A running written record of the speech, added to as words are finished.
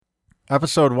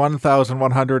Episode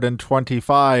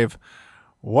 1125.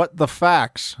 What the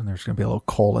facts? And there's going to be a little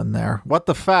colon there. What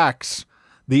the facts?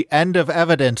 The end of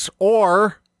evidence,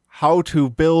 or how to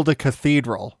build a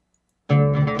cathedral. I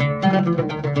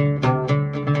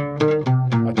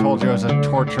told you it was a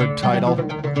tortured title.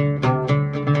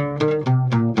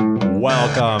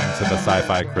 Welcome to the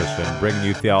Sci-Fi Christian, bringing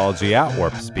you theology at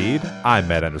warp speed. I'm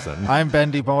Matt Anderson. I'm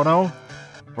Bono.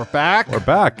 We're back.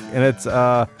 And it's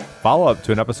a follow-up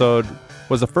to an episode.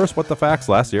 Was the first What the Facts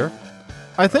last year?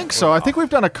 I think so. I think we've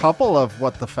done a couple of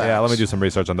What the Facts. Yeah, let me do some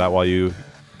research on that while you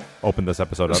open this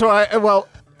episode up. So,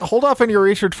 hold off on your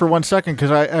research for 1 second,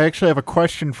 because I actually have a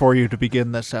question for you to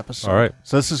begin this episode. All right.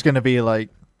 So this is going to be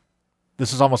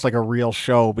this is almost like a real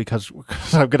show, because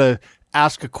I'm going to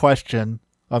ask a question.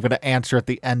 I'm going to answer at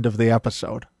the end of the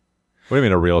episode. What do you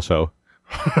mean a real show?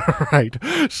 Right.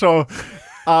 So,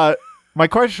 my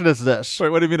question is this. Wait,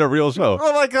 what do you mean a real show?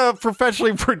 Well, like a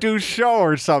professionally produced show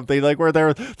or something, like where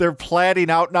they're planning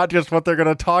out not just what they're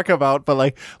going to talk about, but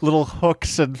like little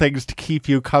hooks and things to keep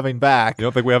you coming back. You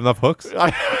don't think we have enough hooks?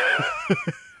 I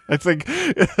think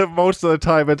most of the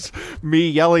time it's me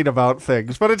yelling about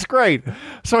things, but it's great.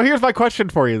 So here's my question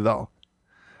for you, though.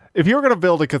 If you were going to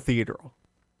build a cathedral,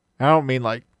 I don't mean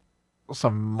like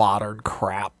some modern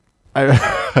crap.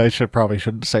 I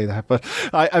shouldn't say that, but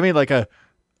I mean like a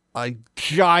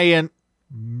giant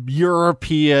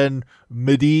European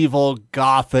medieval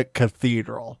Gothic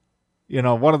cathedral. You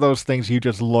know, one of those things you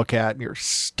just look at and you're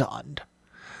stunned.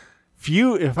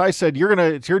 If I said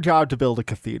it's your job to build a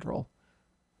cathedral,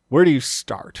 where do you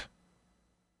start?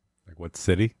 Like what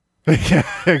city? Yeah,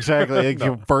 exactly.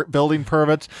 No. Building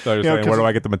permits. So you're saying, where do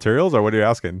I get the materials, or what are you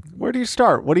asking? Where do you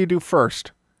start? What do you do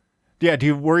first? Yeah, do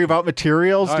you worry about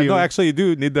materials? No, actually, you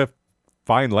do need to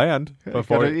find land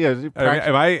before. Am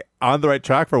I on the right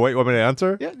track for what you want me to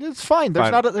answer? Yeah, it's fine.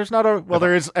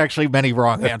 There is actually many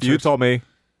wrong answers. You told me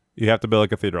you have to build a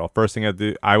cathedral. First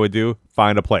thing I would do,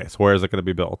 find a place. Where is it going to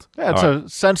be built? Yeah, it's a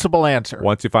sensible answer.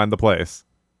 Once you find the place,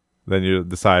 then you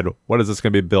decide, what is this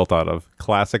going to be built out of?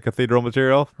 Classic cathedral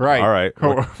material? Right. All right.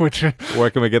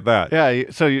 Where can we get that? Yeah,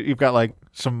 so you've got like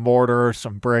some mortar,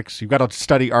 some bricks. You've got to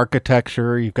study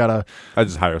architecture. You've got to... I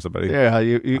just hire somebody. Yeah,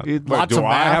 lots of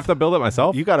math. I have to build it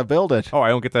myself? You got to build it. Oh, I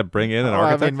don't get to bring in an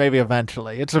architect? I mean, maybe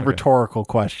eventually. It's a rhetorical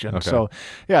question. Okay. So,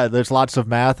 yeah, there's lots of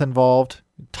math involved.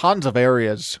 Tons of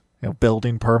areas,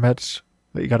 building permits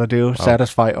that you got to do,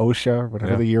 satisfy OSHA, or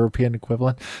whatever the European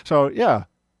equivalent. So, yeah.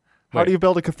 How do you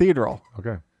build a cathedral?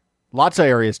 Okay. Lots of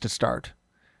areas to start.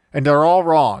 And they're all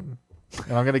wrong.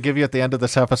 And I'm going to give you at the end of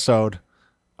this episode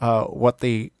what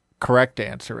the correct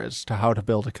answer is to how to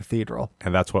build a cathedral.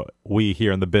 And that's what we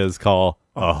here in the biz call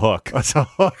a hook. It's a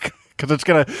hook. Because it's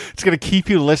gonna keep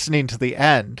you listening to the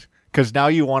end. Because now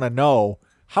you want to know,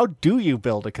 how do you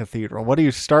build a cathedral? What do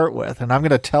you start with? And I'm going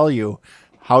to tell you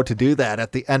how to do that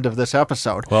at the end of this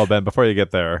episode. Well, Ben, before you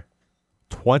get there,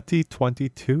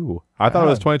 2022. I thought it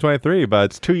was 2023, but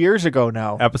it's 2 years ago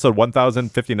now. Episode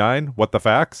 1059, What the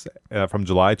Facts, from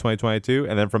July 2022,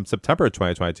 and then from September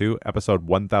 2022, episode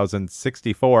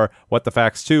 1064, What the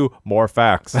Facts 2, More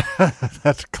Facts.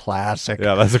 That's classic.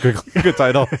 Yeah, that's a good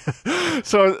title.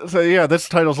 So yeah, this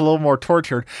title's a little more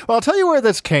tortured. Well, I'll tell you where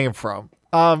this came from.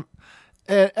 And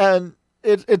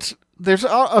there's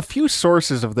a few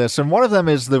sources of this, and one of them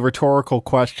is the rhetorical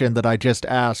question that I just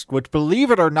asked, which, believe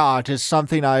it or not, is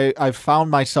something I've found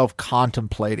myself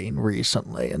contemplating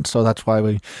recently, and so that's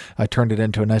why I turned it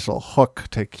into a nice little hook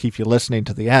to keep you listening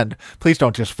to the end. Please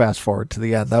don't just fast forward to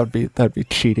the end; that'd be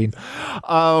cheating.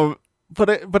 But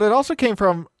it also came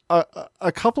from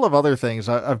a couple of other things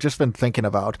I've just been thinking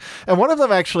about. And one of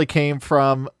them actually came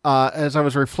from as I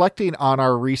was reflecting on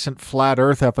our recent Flat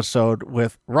Earth episode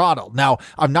with Ronald. Now,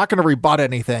 I'm not going to rebut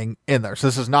anything in there, so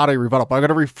this is not a rebuttal, but I'm going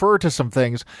to refer to some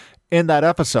things in that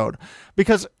episode.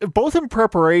 Because both in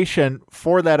preparation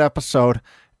for that episode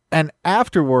and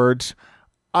afterwards,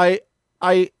 I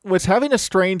was having a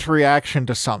strange reaction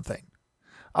to something.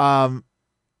 And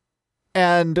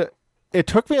it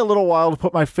took me a little while to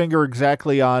put my finger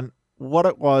exactly on what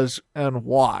it was and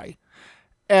why.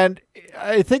 And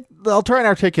I think I'll try and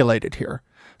articulate it here.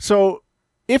 So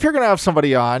if you're going to have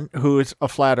somebody on who is a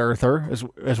flat earther,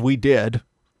 as we did,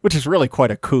 which is really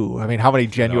quite a coup. I mean, how many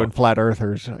genuine flat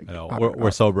earthers? I know.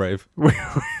 We're so brave. we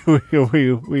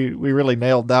really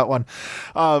nailed that one.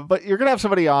 But you're going to have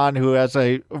somebody on who has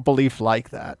a belief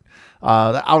like that,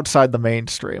 outside the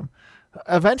mainstream.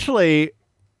 Eventually,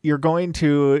 you're going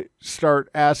to start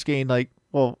asking, like,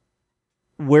 well,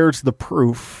 where's the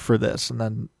proof for this? And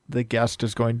then the guest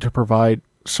is going to provide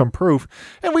some proof.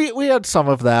 And we had some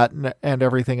of that and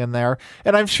everything in there.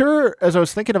 And I'm sure, as I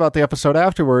was thinking about the episode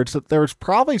afterwards, that there was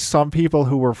probably some people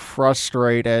who were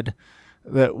frustrated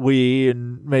that we,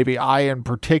 and maybe I in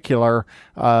particular,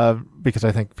 because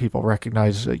I think people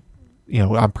recognize that,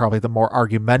 I'm probably the more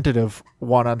argumentative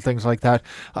one on things like that,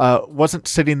 wasn't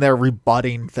sitting there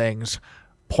rebutting things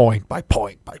point by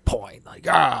point by point. Like,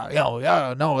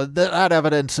 no, that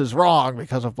evidence is wrong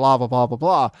because of blah, blah, blah, blah,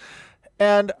 blah.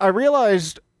 And I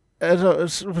realized, as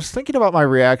I was thinking about my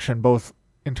reaction, both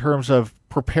in terms of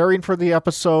preparing for the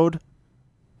episode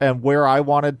and where I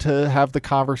wanted to have the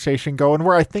conversation go and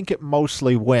where I think it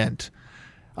mostly went.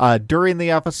 During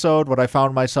the episode, what I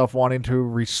found myself wanting to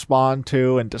respond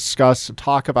to and discuss and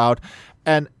talk about,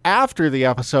 and after the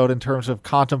episode in terms of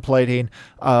contemplating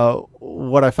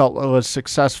what I felt was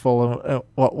successful and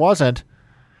what wasn't,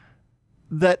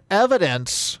 that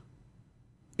evidence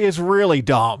is really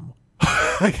dumb.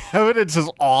 Evidence is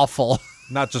awful.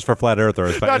 Not just for flat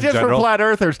earthers, but not in just general. for flat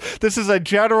earthers. This is a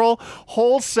general,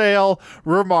 wholesale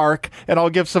remark, and I'll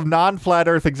give some non-flat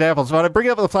earth examples. But I bring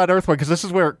up the flat earth one because this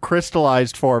is where it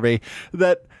crystallized for me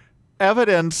that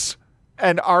evidence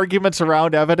and arguments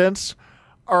around evidence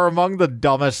are among the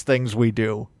dumbest things we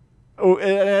do,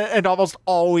 and almost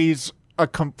always a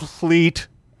complete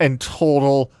and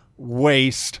total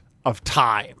waste of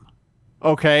time.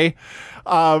 Okay?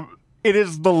 It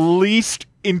is the least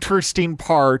interesting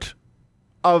part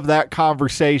of that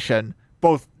conversation,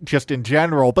 both just in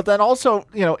general, but then also,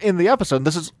 in the episode.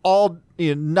 This is all,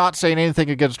 not saying anything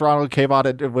against Ronald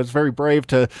Cavon. It was very brave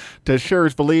to share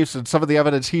his beliefs and some of the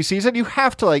evidence he sees, and you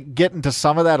have to get into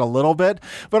some of that a little bit.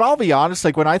 But I'll be honest,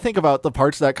 when I think about the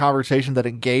parts of that conversation that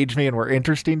engaged me and were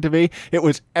interesting to me, it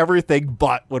was everything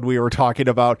but when we were talking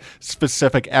about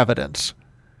specific evidence.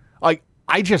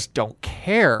 I just don't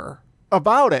care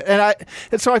about it.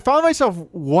 And so I found myself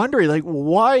wondering,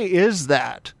 why is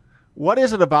that? What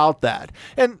is it about that?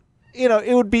 And,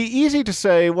 it would be easy to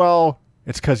say, well,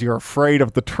 it's because you're afraid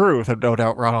of the truth. And no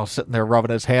doubt Ronald's sitting there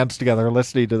rubbing his hands together,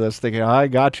 listening to this, thinking, I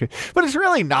got you. But it's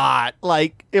really not.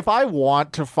 If I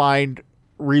want to find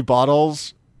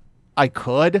rebuttals, I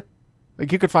could.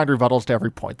 You could find rebuttals to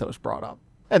every point that was brought up.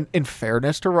 And in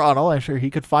fairness to Ronald, I'm sure he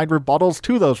could find rebuttals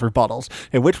to those rebuttals,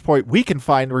 at which point we can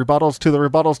find rebuttals to the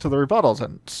rebuttals to the rebuttals,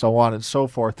 and so on and so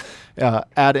forth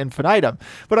ad infinitum.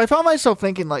 But I found myself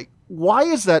thinking, why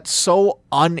is that so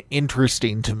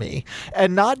uninteresting to me?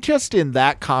 And not just in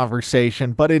that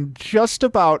conversation, but in just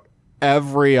about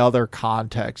every other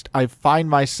context. I find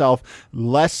myself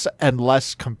less and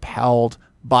less compelled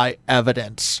by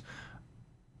evidence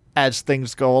as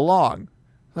things go along.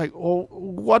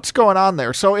 What's going on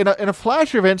there? So in a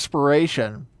flash of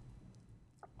inspiration,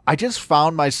 I just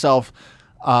found myself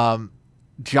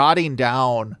jotting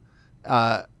down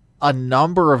a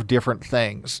number of different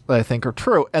things that I think are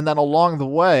true. And then along the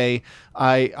way,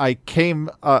 I came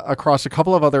across a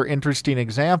couple of other interesting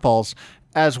examples,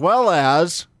 as well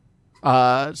as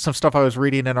some stuff I was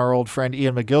reading in our old friend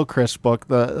Ian McGilchrist's book,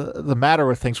 The Matter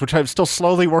with Things, which I'm still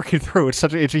slowly working through. It's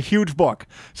a huge book.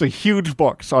 It's a huge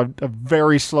book, so I'm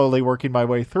very slowly working my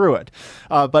way through it.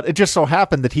 But it just so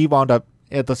happened that he wound up,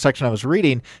 at the section I was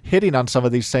reading, hitting on some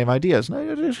of these same ideas.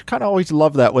 And I just kind of always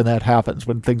love that when that happens,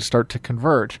 when things start to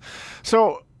converge.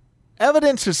 So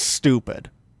evidence is stupid,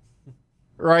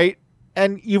 right?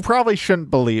 And you probably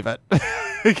shouldn't believe it.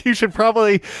 You should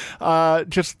probably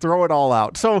just throw it all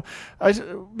out. So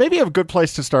maybe a good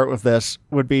place to start with this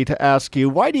would be to ask you,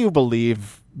 why do you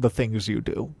believe the things you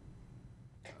do?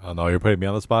 Oh, no, you're putting me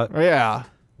on the spot? Yeah.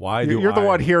 Why You're the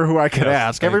one here who I could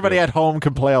ask. Everybody at home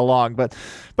can play along. But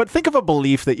think of a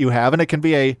belief that you have, and it can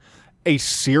be a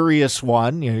serious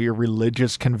one, your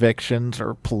religious convictions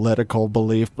or political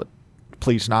belief, but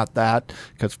please not that,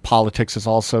 because politics is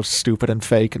also stupid and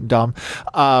fake and dumb.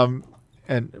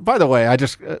 And by the way, I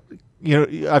just,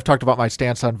 I've talked about my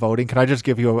stance on voting. Can I just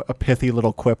give you a pithy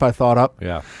little quip I thought up?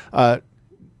 Yeah.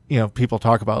 People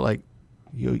talk about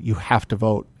you have to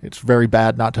vote. It's very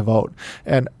bad not to vote.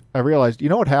 And I realized,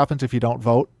 what happens if you don't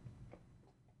vote?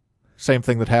 Same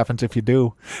thing that happens if you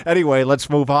do. Anyway, let's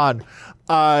move on.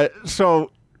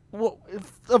 So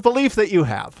a belief that you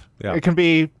have. Yeah. It can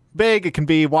be big. It can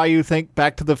be why you think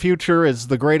Back to the Future is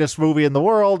the greatest movie in the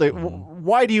world.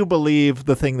 Why do you believe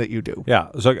the thing that you do? Yeah.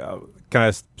 So can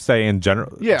I say in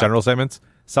general statements?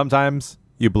 Sometimes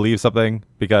you believe something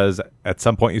because at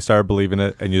some point you started believing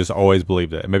it and you just always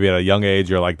believed it. And maybe at a young age,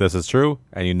 you're like, this is true.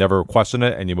 And you never question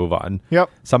it and you move on.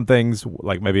 Yep. Some things,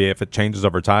 maybe if it changes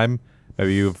over time,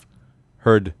 maybe you've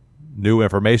heard new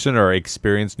information or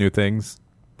experienced new things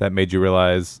that made you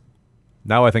realize,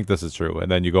 now I think this is true.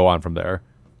 And then you go on from there.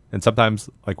 And sometimes,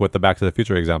 with the Back to the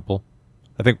Future example,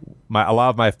 I think a lot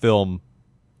of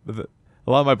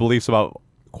my beliefs about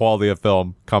quality of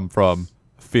film come from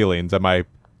feelings and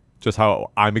just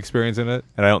how I'm experiencing it,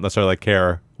 and I don't necessarily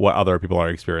care what other people are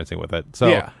experiencing with it. So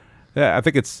yeah, I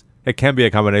think it can be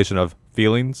a combination of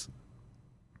feelings,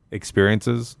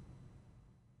 experiences,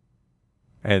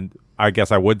 and I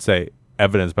guess I would say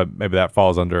evidence, but maybe that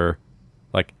falls under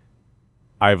like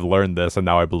I've learned this and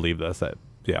now I believe this.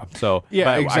 So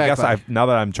exactly. I guess now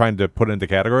that I'm trying to put it into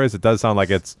categories, it does sound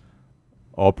like it's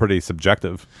all pretty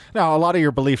subjective. Now, a lot of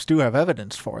your beliefs do have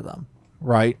evidence for them,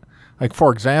 right? Like,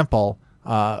 for example,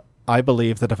 I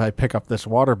believe that if I pick up this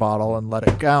water bottle and let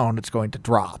it down, it's going to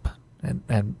drop.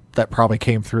 And that probably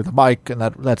came through the mic, and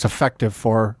that's effective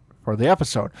for the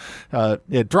episode.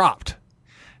 It dropped.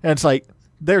 And it's like,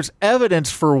 there's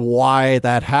evidence for why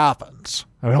that happens.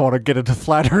 I don't want to get into the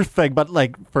flat earth thing, but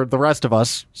like for the rest of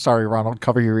us, sorry, Ronald,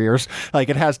 cover your ears. Like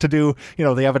it has to do,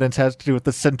 the evidence has to do with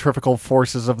the centrifugal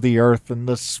forces of the earth and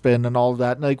the spin and all of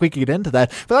that. And like we could get into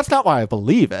that, but that's not why I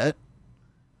believe it.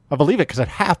 I believe it because it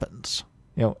happens,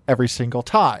 every single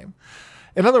time.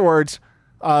 In other words,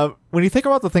 when you think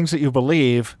about the things that you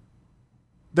believe,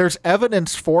 there's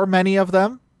evidence for many of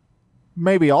them,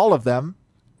 maybe all of them,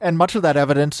 and much of that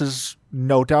evidence is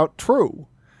no doubt true.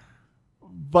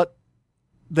 But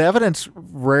the evidence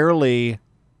rarely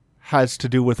has to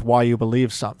do with why you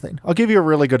believe something. I'll give you a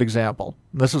really good example.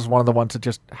 This is one of the ones that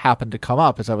just happened to come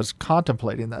up as I was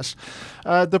contemplating this.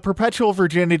 The perpetual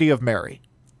virginity of Mary.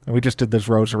 And we just did this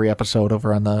rosary episode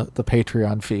over on the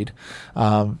Patreon feed,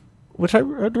 which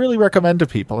I'd really recommend to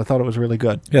people. I thought it was really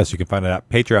good. Yes, you can find it at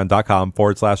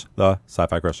patreon.com/the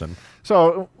Sci-Fi Christian.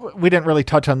 So we didn't really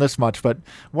touch on this much, but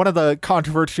one of the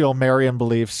controversial Marian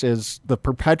beliefs is the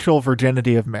perpetual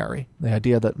virginity of Mary. The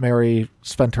idea that Mary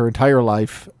spent her entire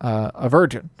life a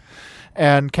virgin.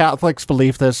 And Catholics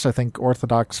believe this. I think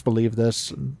Orthodox believe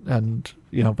this. And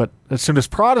but as soon as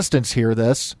Protestants hear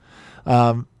this,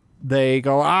 they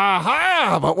go,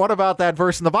 aha, but what about that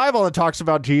verse in the Bible that talks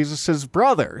about Jesus's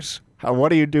brothers? What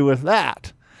do you do with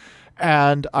that?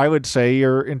 And I would say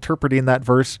you're interpreting that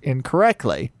verse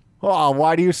incorrectly. Well,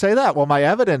 why do you say that? Well, my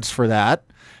evidence for that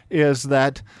is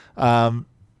that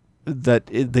that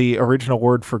the original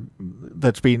word for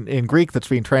that's being in Greek that's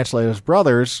being translated as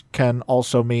brothers can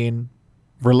also mean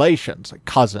relations, like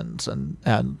cousins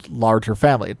and larger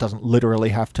family. It doesn't literally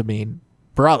have to mean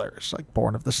brothers, like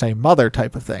born of the same mother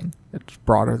type of thing. It's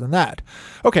broader than that.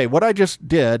 Okay, what I just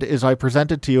did is I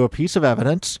presented to you a piece of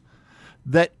evidence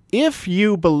that if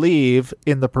you believe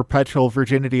in the perpetual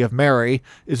virginity of Mary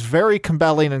is very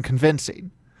compelling and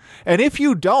convincing. And if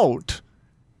you don't,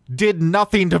 did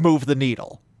nothing to move the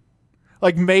needle.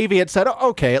 Like maybe it said,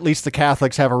 okay, at least the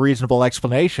Catholics have a reasonable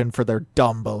explanation for their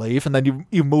dumb belief, and then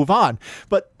you move on.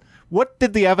 But what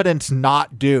did the evidence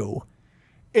not do?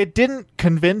 It didn't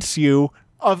convince you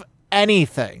of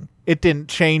anything. It didn't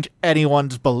change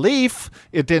anyone's belief.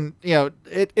 It didn't,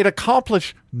 it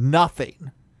accomplished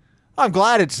nothing. I'm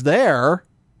glad it's there.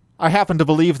 I happen to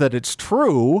believe that it's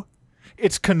true.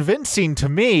 It's convincing to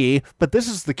me, but this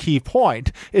is the key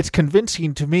point. It's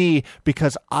convincing to me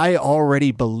because I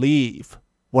already believe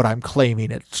what I'm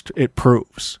claiming it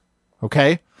proves.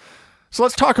 Okay? So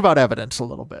let's talk about evidence a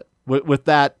little bit with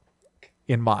that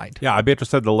in mind. Yeah, I'd be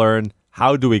interested to learn,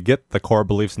 how do we get the core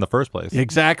beliefs in the first place?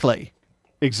 Exactly.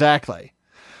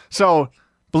 So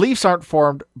beliefs aren't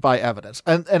formed by evidence.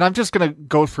 And I'm just going to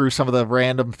go through some of the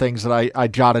random things that I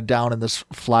jotted down in this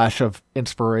flash of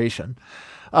inspiration.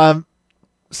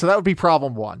 So that would be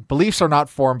problem one. Beliefs are not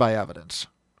formed by evidence.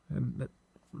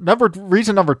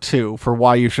 Reason number two for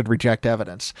why you should reject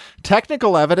evidence.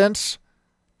 Technical evidence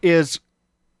is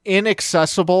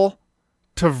inaccessible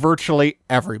to virtually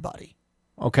everybody.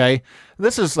 Okay?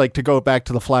 This is like, to go back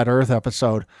to the Flat Earth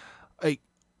episode,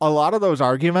 a lot of those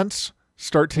arguments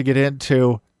start to get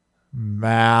into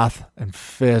math and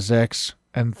physics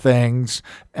and things.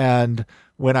 And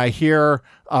when I hear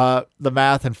the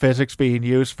math and physics being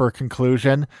used for a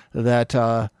conclusion that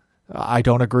I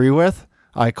don't agree with,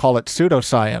 I call it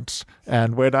pseudoscience.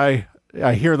 And when I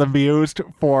hear them be used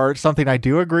for something I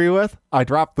do agree with, I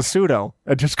drop the pseudo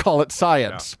and just call it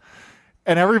science. Yeah.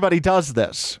 And everybody does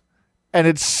this. And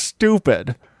it's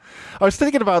stupid. I was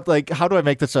thinking about, like, how do I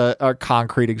make this a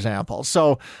concrete example?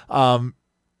 So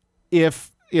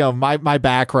if, my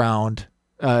background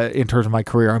in terms of my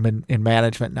career, I'm in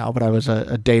management now, but I was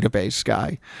a database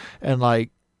guy. And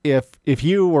like, if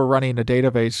you were running a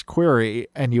database query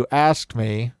and you asked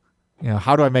me,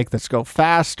 how do I make this go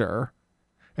faster?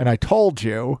 And I told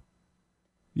you,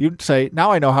 you'd say,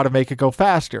 now I know how to make it go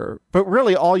faster. But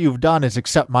really all you've done is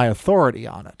accept my authority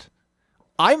on it.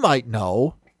 I might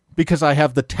know because I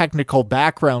have the technical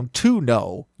background to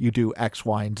know you do X,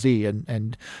 Y, and Z,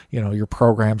 and your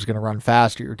program's going to run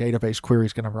faster, your database query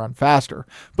is going to run faster.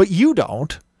 But you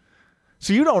don't.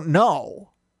 So you don't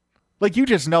know. Like, you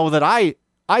just know that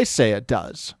I say it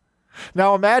does.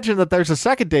 Now imagine that there's a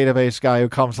second database guy who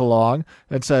comes along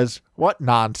and says, what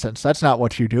nonsense? That's not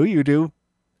what you do. You do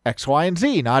X, Y, and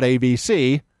Z, not A, B,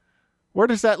 C. Where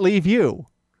does that leave you?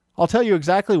 I'll tell you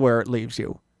exactly where it leaves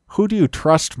you. Who do you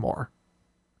trust more?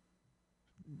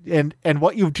 And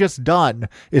what you've just done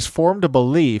is formed a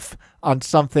belief on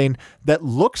something that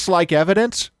looks like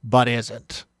evidence, but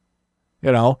isn't.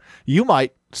 You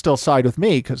might still side with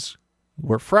me because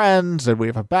we're friends and we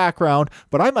have a background,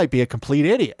 but I might be a complete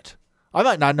idiot. I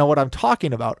might not know what I'm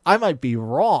talking about. I might be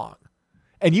wrong.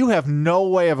 And you have no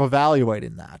way of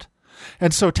evaluating that.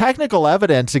 And so technical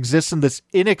evidence exists in this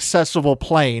inaccessible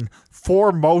plane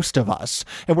for most of us.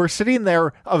 And we're sitting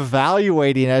there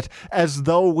evaluating it as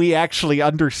though we actually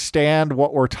understand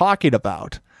what we're talking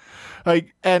about.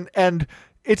 And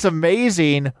it's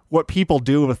amazing what people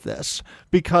do with this,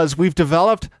 because we've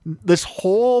developed this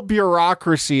whole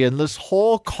bureaucracy and this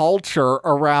whole culture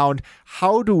around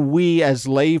how do we as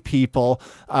lay people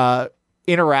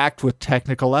interact with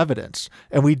technical evidence.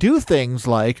 And we do things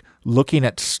like looking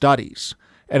at studies.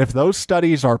 And if those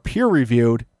studies are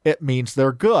peer-reviewed, it means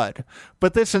they're good.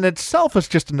 But this in itself is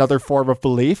just another form of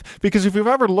belief, because if you've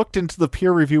ever looked into the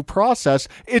peer review process,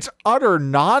 it's utter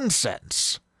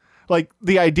nonsense. Like,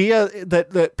 the idea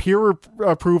that peer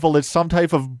approval is some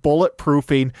type of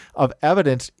bulletproofing of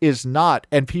evidence is not.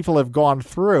 And people have gone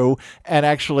through and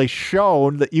actually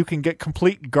shown that you can get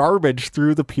complete garbage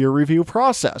through the peer review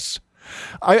process.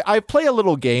 I play a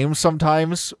little game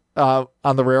sometimes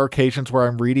on the rare occasions where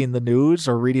I'm reading the news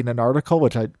or reading an article,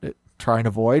 which I try and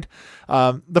avoid.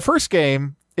 The first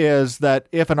game is that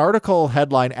if an article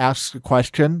headline asks a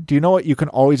question, do you know what you can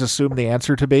always assume the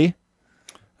answer to be?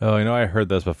 Oh, I heard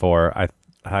this before.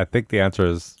 I think the answer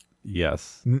is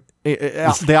yes.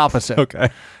 The opposite. Okay.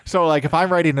 So, like, if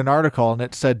I'm writing an article and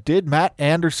it said, did Matt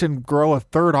Anderson grow a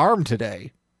third arm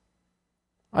today?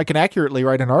 I can accurately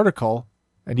write an article,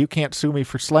 and you can't sue me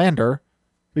for slander,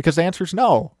 because the answer is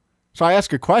no. So I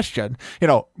ask a question,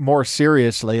 more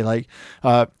seriously, like,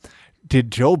 did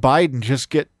Joe Biden just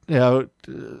get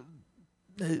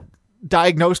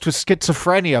diagnosed with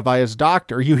schizophrenia by his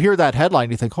doctor? You hear that headline,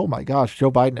 you think, oh my gosh,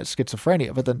 Joe Biden has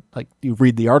schizophrenia. But then, like, you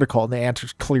read the article and the answer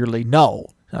is clearly no.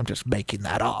 I'm just making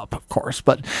that up, of course,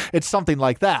 but it's something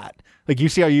like that. Like, you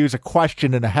see how you use a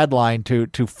question in a headline to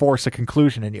force a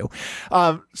conclusion in you.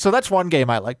 So that's one game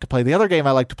I like to play. The other game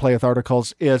I like to play with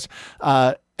articles is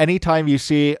anytime you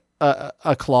see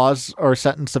a clause or a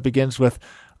sentence that begins with,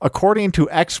 according to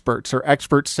experts, or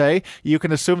experts say, you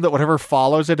can assume that whatever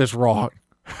follows it is wrong.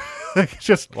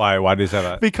 Just why do you say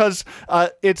that? Because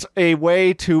it's a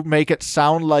way to make it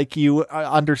sound like you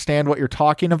understand what you're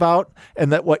talking about, and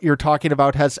that what you're talking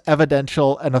about has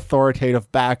evidential and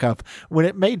authoritative backup, when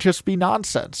it may just be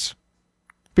nonsense.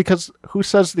 Because who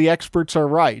says the experts are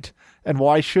right? And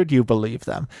why should you believe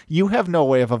them? You have no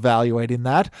way of evaluating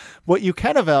that. What you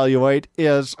can evaluate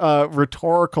is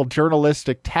rhetorical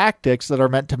journalistic tactics that are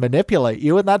meant to manipulate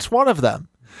you, and that's one of them.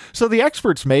 So the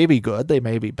experts may be good, they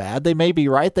may be bad, they may be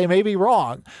right, they may be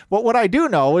wrong. But what I do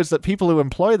know is that people who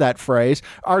employ that phrase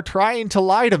are trying to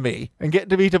lie to me and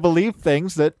get me to believe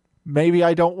things that maybe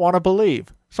I don't want to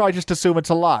believe. So I just assume it's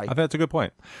a lie. I think that's a good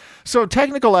point. So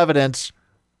technical evidence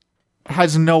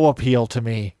has no appeal to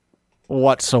me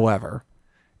whatsoever.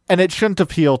 And it shouldn't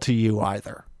appeal to you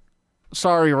either.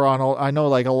 Sorry, Ronald. I know,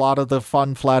 like, a lot of the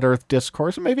fun flat earth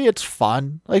discourse, maybe it's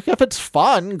fun. Like, if it's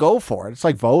fun, go for it. It's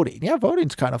like voting. Yeah,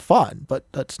 voting's kind of fun, but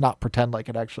let's not pretend like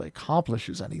it actually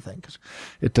accomplishes anything, because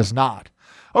it does not.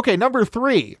 Okay, number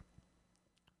 3.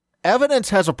 Evidence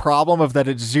has a problem of that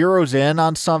it zeroes in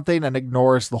on something and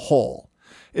ignores the whole.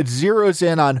 It zeroes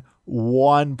in on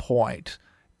one point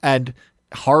and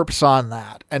harps on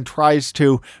that and tries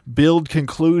to build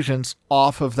conclusions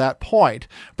off of that point.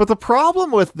 But the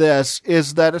problem with this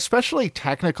is that, especially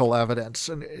technical evidence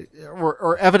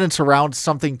or evidence around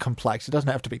something complex, it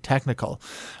doesn't have to be technical,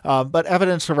 but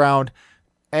evidence around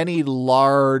any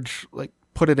large, like,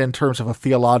 put it in terms of a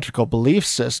theological belief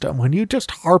system, when you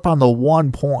just harp on the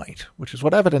one point, which is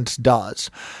what evidence does,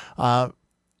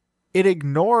 it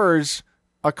ignores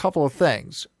a couple of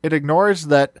things. It ignores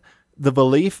that the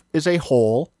belief is a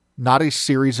whole, not a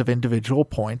series of individual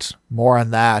points. More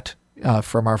on that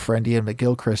from our friend Ian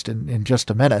McGilchrist in just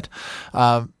a minute.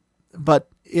 But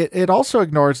it also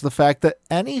ignores the fact that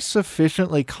any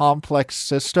sufficiently complex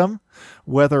system,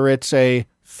 whether it's a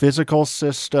physical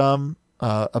system,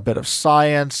 a bit of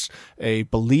science, a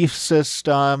belief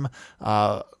system,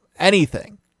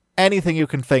 anything you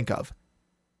can think of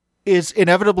is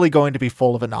inevitably going to be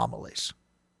full of anomalies,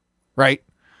 right?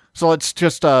 So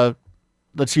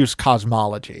let's use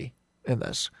cosmology in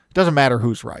this. It doesn't matter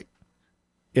who's right.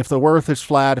 If the earth is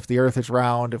flat, if the earth is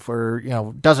round, if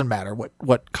doesn't matter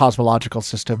what cosmological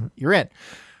system you're in.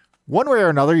 One way or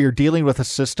another, you're dealing with a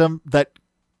system that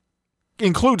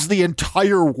includes the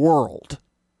entire world,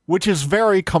 which is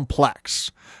very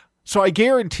complex. So I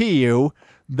guarantee you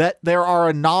that there are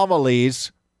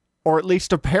anomalies, or at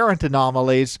least apparent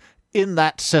anomalies, in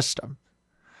that system.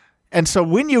 And so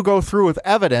when you go through with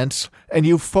evidence and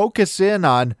you focus in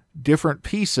on different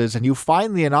pieces and you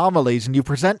find the anomalies and you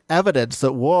present evidence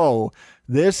that, whoa,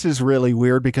 this is really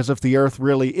weird, because if the earth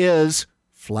really is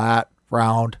flat,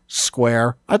 round,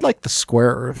 square. I'd like the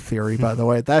square earth theory, by the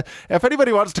way. That if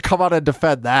anybody wants to come out and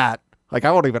defend that, like,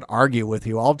 I won't even argue with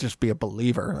you. I'll just be a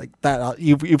believer. Like that,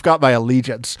 you've got my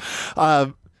allegiance.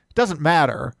 Doesn't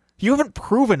matter. You haven't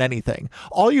proven anything.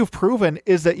 All you've proven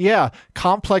is that, yeah,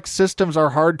 complex systems are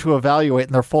hard to evaluate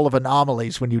and they're full of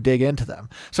anomalies when you dig into them.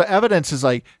 So evidence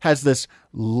has this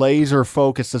laser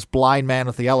focus, this blind man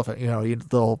with the elephant,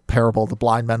 the whole parable, the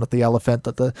blind man with the elephant,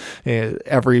 that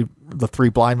the three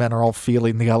blind men are all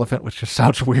feeling the elephant, which just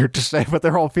sounds weird to say, but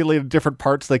they're all feeling in different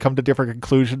parts. They come to different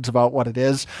conclusions about what it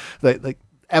is.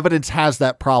 Evidence has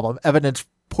that problem. Evidence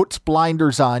puts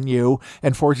blinders on you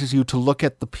and forces you to look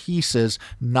at the pieces,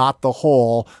 not the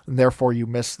whole, and therefore you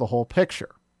miss the whole picture.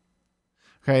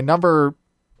 Okay, number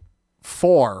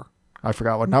 4. I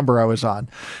forgot what number I was on.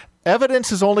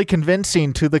 Evidence is only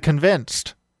convincing to the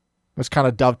convinced. This kind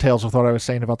of dovetails with what I was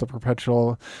saying about the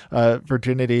perpetual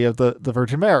virginity of the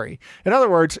Virgin Mary. In other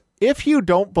words, if you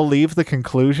don't believe the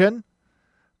conclusion,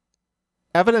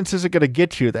 evidence isn't going to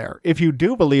get you there. If you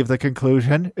do believe the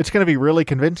conclusion, it's going to be really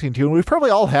convincing to you. And we've probably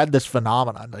all had this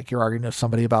phenomenon. Like, you're arguing with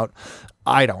somebody about,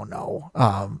 I don't know,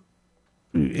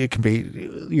 it can be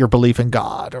your belief in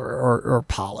God or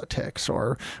politics,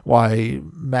 or why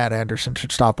Matt Anderson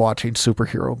should stop watching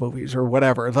superhero movies or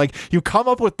whatever. It's like, you come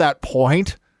up with that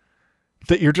point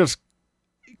that you're just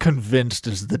convinced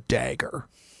is the dagger.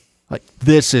 Like,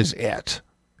 this is it.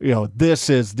 This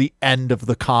is the end of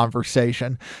the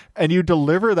conversation. And you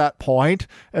deliver that point,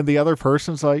 and the other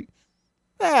person's like,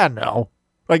 no.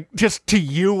 Like, just to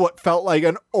you, what felt like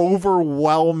an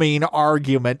overwhelming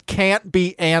argument can't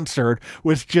be answered,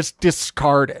 was just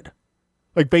discarded.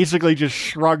 Like, basically just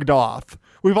shrugged off.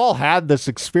 We've all had this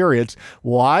experience.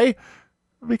 Why?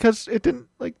 Because the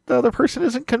other person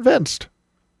isn't convinced.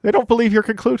 They don't believe your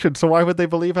conclusion, so why would they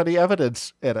believe any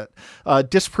evidence in it?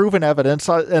 Disproven evidence,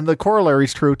 and the corollary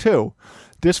is true too.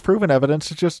 Disproven evidence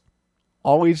is just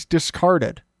always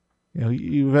discarded.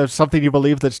 You have something you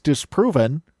believe that's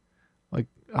disproven, like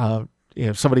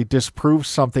somebody disproves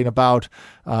something about.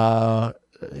 I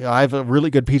have a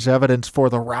really good piece of evidence for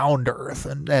the round Earth,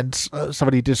 and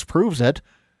somebody disproves it.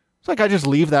 It's like, I just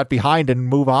leave that behind and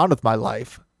move on with my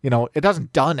life. It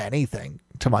hasn't done anything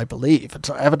to my belief, and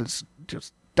so evidence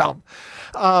just dumb.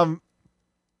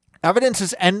 Evidence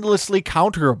is endlessly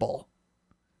counterable.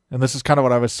 And this is kind of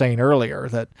what I was saying earlier,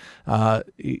 that,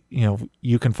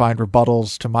 you can find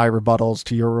rebuttals to my rebuttals,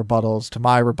 to your rebuttals, to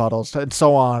my rebuttals, and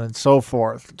so on and so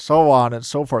forth, and so on and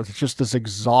so forth. It's just this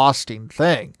exhausting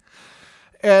thing.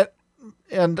 And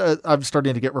I'm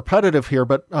starting to get repetitive here,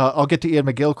 but I'll get to Ian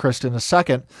McGilchrist in a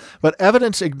second. But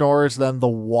evidence ignores then the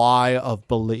why of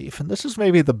belief. And this is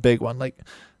maybe the big one. Like,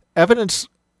 evidence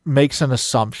makes an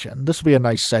assumption. This would be a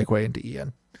nice segue into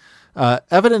Ian.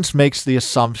 Evidence makes the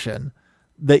assumption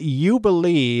that you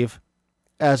believe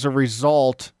as a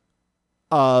result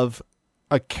of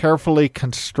a carefully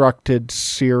constructed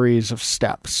series of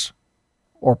steps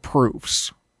or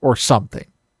proofs or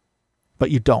something,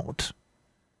 but you don't.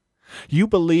 You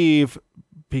believe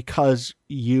because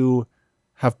you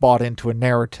have bought into a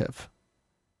narrative.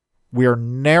 We are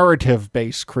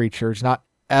narrative-based creatures, not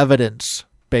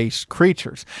evidence-based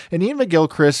creatures. And Ian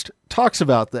McGilchrist talks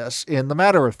about this in The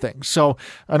Matter of Things. So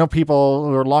I know people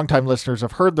who are longtime listeners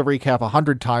have heard the recap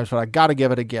 100 times, but I got to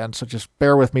give it again. So just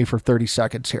bear with me for 30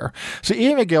 seconds here. So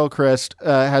Ian McGilchrist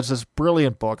has this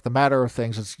brilliant book, The Matter of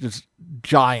Things. It's just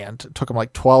giant. It took him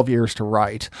like 12 years to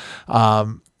write.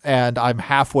 And I'm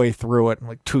halfway through it and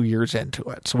like 2 years into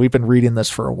it. So we've been reading this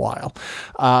for a while.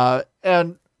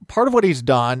 And part of what he's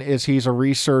done is he's a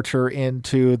researcher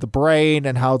into the brain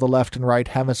and how the left and right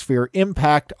hemisphere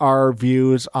impact our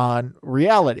views on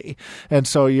reality. And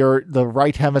so the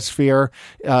right hemisphere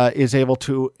is able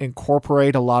to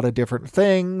incorporate a lot of different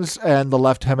things, and the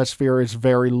left hemisphere is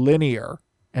very linear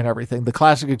and everything. The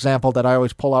classic example that I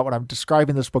always pull out when I'm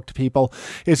describing this book to people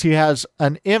is he has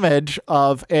an image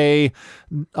of a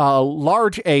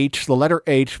large H, the letter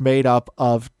H, made up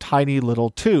of tiny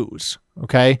little 2s.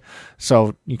 Okay,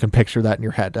 so you can picture that in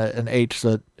your head. An H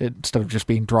that, instead of just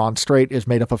being drawn straight, is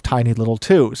made up of tiny little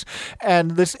 2s.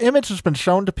 And this image has been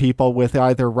shown to people with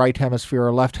either right hemisphere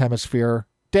or left hemisphere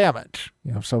damage.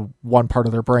 So one part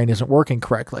of their brain isn't working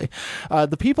correctly.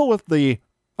 The people with the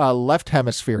left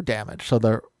hemisphere damage, so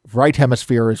the right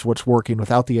hemisphere is what's working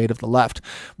without the aid of the left,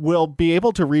 will be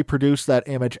able to reproduce that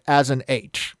image as an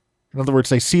H. In other words,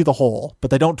 they see the whole,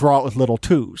 but they don't draw it with little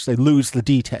 2s. They lose the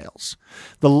details.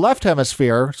 The left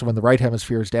hemisphere, so when the right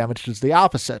hemisphere is damaged, is the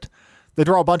opposite. They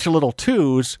draw a bunch of little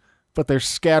 2s, but they're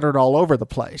scattered all over the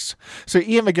place. So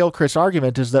Ian McGilchrist's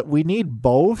argument is that we need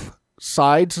both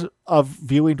sides of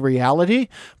viewing reality,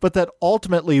 but that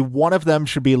ultimately one of them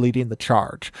should be leading the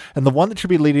charge. And the one that should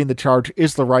be leading the charge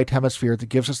is the right hemisphere that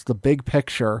gives us the big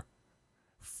picture,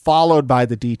 followed by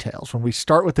the details. When we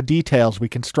start with the details, we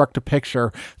construct a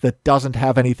picture that doesn't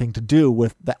have anything to do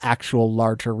with the actual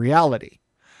larger reality.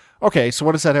 Okay, so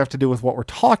what does that have to do with what we're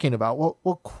talking about?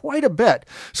 Well, quite a bit.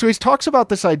 So he talks about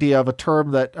this idea of a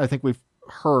term that I think we've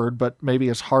heard, but maybe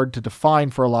is hard to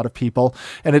define for a lot of people,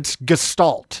 and it's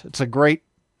Gestalt. It's a great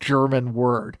German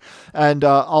word. And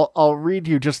I'll read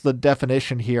you just the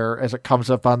definition here as it comes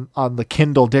up on the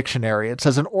Kindle dictionary. It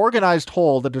says, an organized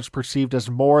whole that is perceived as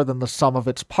more than the sum of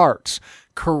its parts.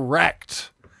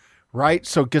 Correct. Right?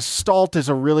 So Gestalt is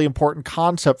a really important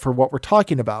concept for what we're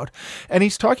talking about. And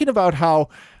he's talking about how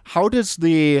does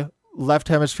the left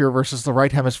hemisphere versus the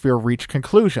right hemisphere reach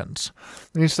conclusions.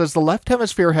 And he says the left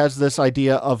hemisphere has this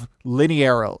idea of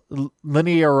linearity,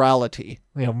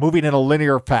 moving in a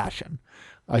linear fashion.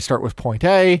 I start with point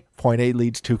A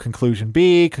leads to conclusion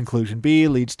B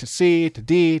leads to C, to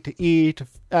D, to E, to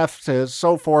F,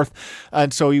 so forth.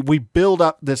 And so we build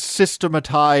up this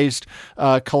systematized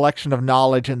collection of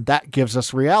knowledge, and that gives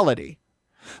us reality.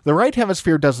 The right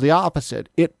hemisphere does the opposite.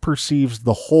 It perceives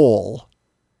the whole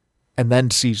and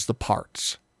then sees the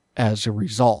parts as a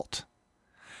result.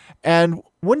 And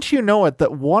wouldn't you know it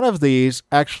that one of these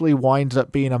actually winds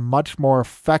up being a much more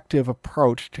effective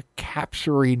approach to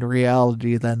capturing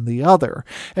reality than the other.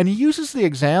 And he uses the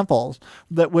examples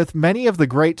that with many of the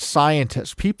great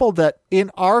scientists, people that in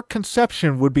our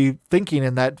conception would be thinking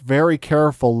in that very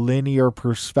careful linear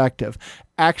perspective,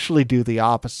 actually do the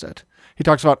opposite. He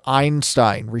talks about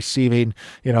Einstein receiving,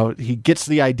 he gets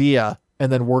the idea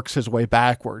and then works his way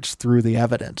backwards through the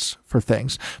evidence for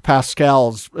things.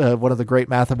 Pascal's one of the great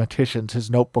mathematicians. His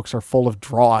notebooks are full of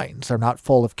drawings. They're not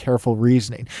full of careful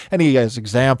reasoning. And he has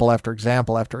example after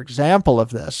example after example of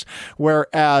this,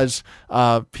 whereas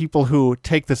people who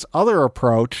take this other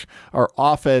approach are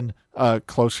often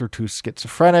closer to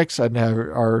schizophrenics and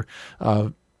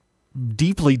are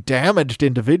deeply damaged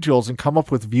individuals and come up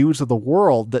with views of the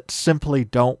world that simply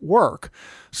don't work.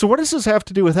 So what does this have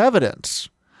to do with evidence?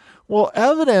 Well,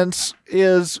 evidence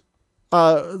is,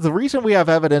 the reason we have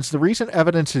evidence, the reason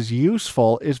evidence is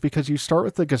useful is because you start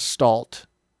with the Gestalt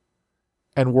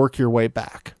and work your way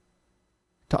back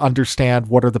to understand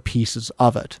what are the pieces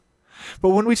of it.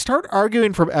 But when we start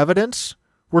arguing from evidence,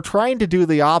 we're trying to do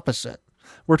the opposite.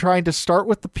 We're trying to start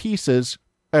with the pieces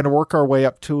and work our way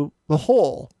up to the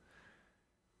whole.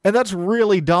 And that's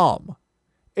really dumb.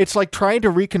 It's like trying to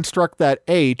reconstruct that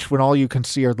H when all you can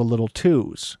see are the little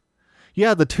 2s.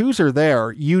 Yeah, the 2s are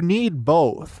there. You need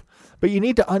both. But you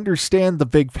need to understand the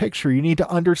big picture. You need to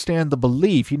understand the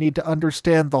belief. You need to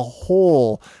understand the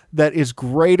whole that is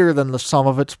greater than the sum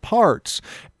of its parts.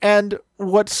 And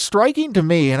what's striking to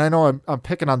me, and I know I'm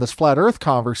picking on this flat earth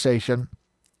conversation,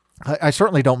 I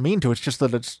certainly don't mean to. It's just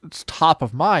that it's top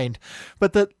of mind.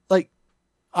 But that,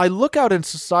 I look out in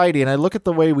society and I look at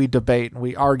the way we debate and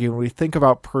we argue and we think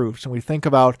about proofs and we think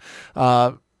about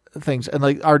things,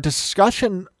 and our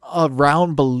discussion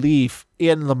around belief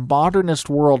in the modernist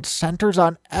world centers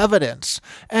on evidence,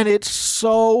 and it's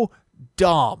so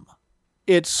dumb.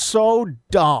 It's so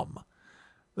dumb.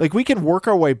 We can work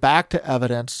our way back to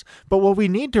evidence, but what we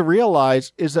need to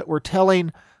realize is that we're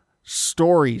telling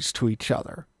stories to each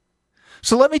other.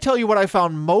 So let me tell you what I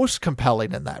found most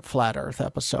compelling in that Flat Earth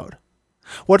episode.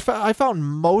 What I found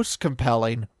most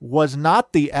compelling was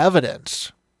not the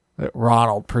evidence that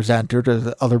Ronald presented or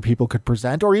that other people could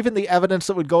present, or even the evidence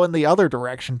that would go in the other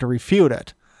direction to refute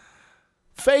it.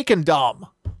 Fake and dumb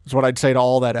is what I'd say to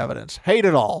all that evidence. Hate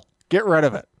it all. Get rid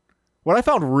of it. What I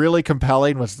found really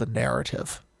compelling was the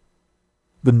narrative.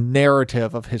 The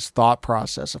narrative of his thought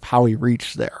process, of how he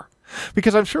reached there.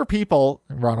 Because I'm sure people,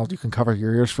 Ronald, you can cover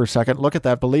your ears for a second, look at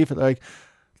that belief and they're like,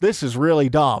 this is really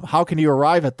dumb. How can you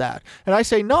arrive at that? And I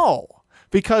say, no.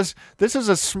 because this is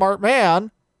a smart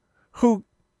man who,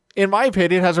 in my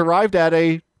opinion, has arrived at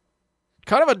a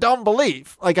kind of a dumb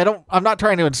belief. Like, I'm not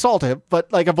trying to insult him,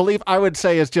 but like a belief I would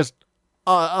say is just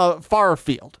far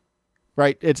afield,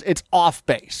 right? It's off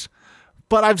base.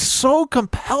 But I'm so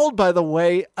compelled by the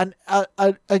way a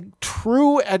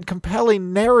true and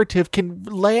compelling narrative can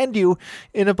land you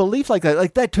in a belief like that.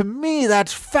 Like that, to me,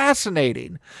 that's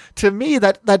fascinating. To me,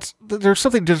 that's there's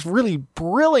something just really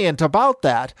brilliant about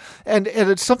that, and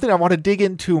it's something I want to dig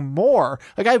into more.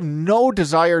 Like I have no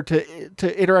desire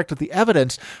to interact with the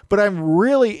evidence, but I'm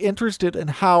really interested in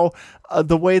how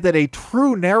the way that a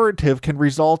true narrative can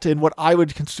result in what I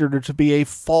would consider to be a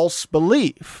false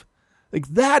belief. Like,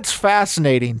 that's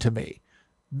fascinating to me.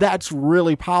 That's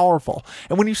really powerful.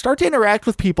 And when you start to interact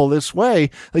with people this way,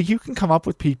 like you can come up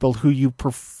with people who you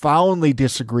profoundly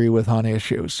disagree with on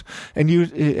issues.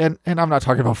 And I'm not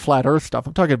talking about flat earth stuff.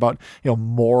 I'm talking about,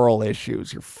 moral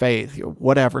issues, your faith,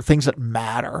 whatever, things that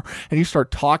matter. And you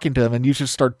start talking to them and you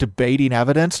just start debating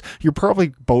evidence. You're probably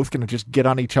both going to just get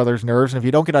on each other's nerves. And if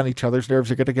you don't get on each other's nerves,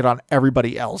 you're going to get on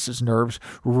everybody else's nerves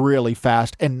really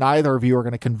fast. And neither of you are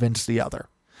going to convince the other.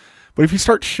 But if you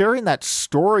start sharing that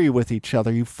story with each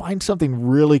other, you find something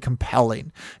really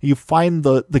compelling. You find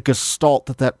the gestalt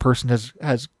that person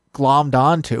has glommed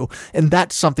onto, and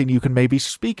that's something you can maybe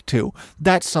speak to.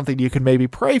 That's something you can maybe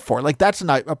pray for. Like, that's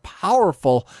a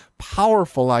powerful,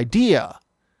 powerful idea.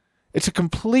 It's a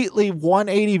completely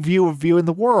 180 view of viewing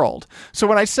the world. So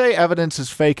when I say evidence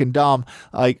is fake and dumb,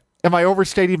 like, am I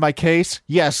overstating my case?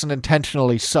 Yes, and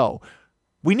intentionally so.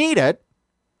 We need it.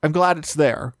 I'm glad it's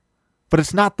there. But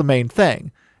it's not the main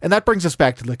thing. And that brings us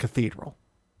back to the cathedral.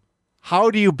 How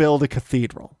do you build a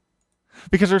cathedral?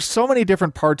 Because there's so many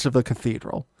different parts of the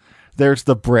cathedral. There's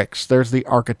the bricks, there's the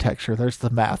architecture, there's the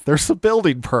math, there's the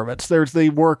building permits, there's the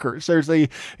workers, there's the,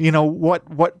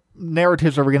 what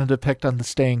narratives are we going to depict on the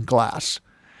stained glass?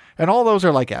 And all those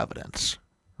are like evidence,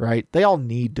 right? They all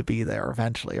need to be there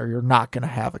eventually, or you're not going to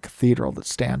have a cathedral that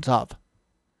stands up.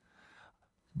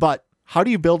 But how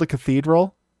do you build a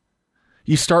cathedral?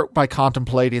 You start by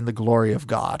contemplating the glory of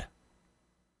God,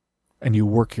 and you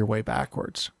work your way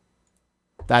backwards.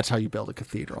 That's how you build a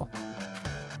cathedral.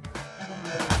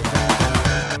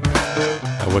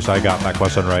 I wish I got that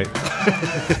question right.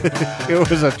 It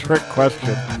was a trick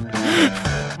question.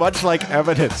 Much like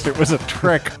evidence, it was a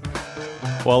trick.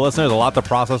 Well, listeners, a lot to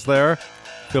process there.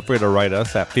 Feel free to write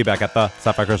us at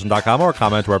feedback@thescifichristian.com or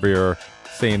comment wherever you're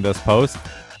seeing this post.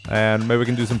 And maybe we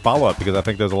can do some follow-up because I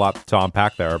think there's a lot to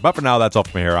unpack there. But for now, that's all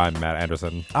from me here. I'm Matt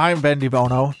Anderson. I'm Bendy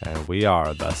Bono. And we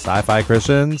are the Sci-Fi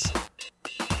Christians,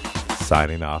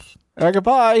 signing off.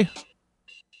 Goodbye.